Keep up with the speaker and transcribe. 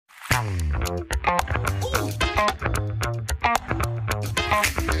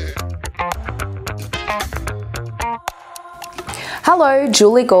Hello,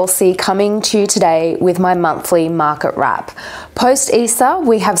 Julie Gorsey coming to you today with my monthly market wrap. Post-Easter,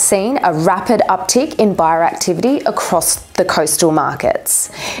 we have seen a rapid uptick in buyer activity across the coastal markets.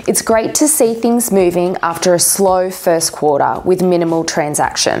 It's great to see things moving after a slow first quarter with minimal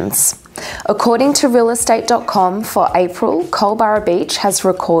transactions. According to realestate.com, for April, Culburra Beach has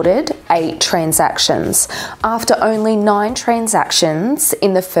recorded 8 transactions after only 9 transactions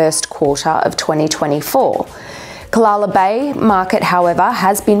in the first quarter of 2024. Callala Bay market, however,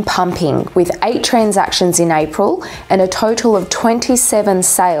 has been pumping with 8 transactions in April and a total of 27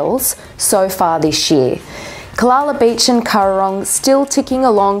 sales so far this year. Callala Beach and Currarong still ticking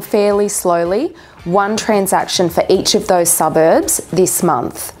along fairly slowly, 1 transaction for each of those suburbs this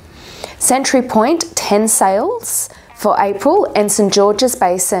month. Century Point, 10 sales for April, and St George's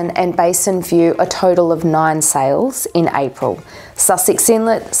Basin and Basin View a total of 9 sales in April. Sussex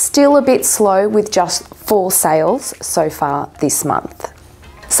Inlet still a bit slow with just 4 sales so far this month.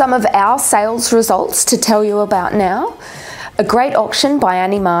 Some of our sales results to tell you about now. A great auction by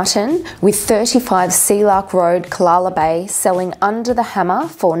Annie Martin with 35 Sealark Road, Callala Bay selling under the hammer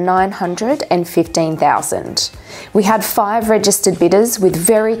for $915,000. We had 5 registered bidders with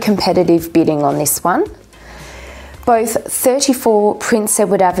very competitive bidding on this one. Both 34 Prince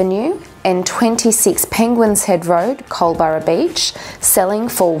Edward Avenue and 26 Penguins Head Road, Culburra Beach, selling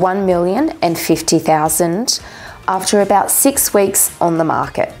for $1,050,000 after about 6 weeks on the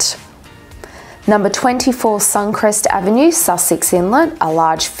market. Number 24 Suncrest Avenue, Sussex Inlet, a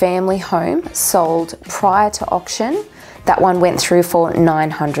large family home sold prior to auction. That one went through for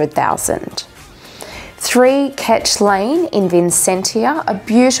 $900,000. 3 Ketch Lane in Vincentia, a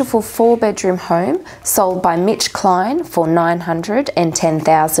beautiful 4-bedroom home sold by Mitch Klein for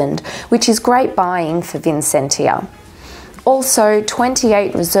 $910,000, which is great buying for Vincentia. Also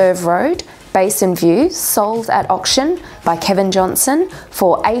 28 Reserve Road, Basin View, sold at auction by Kevin Johnson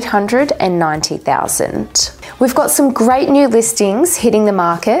for $890,000. We've got some great new listings hitting the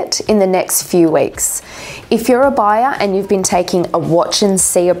market in the next few weeks. If you're a buyer and you've been taking a watch and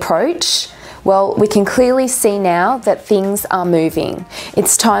see approach, well, we can clearly see now that things are moving.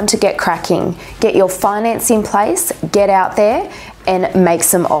 It's time to get cracking. Get your finance in place, get out there and make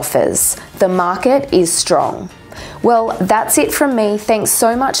some offers. The market is strong. Well, that's it from me. Thanks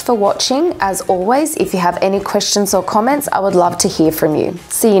so much for watching. As always, if you have any questions or comments, I would love to hear from you.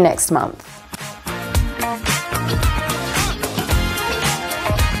 See you next month.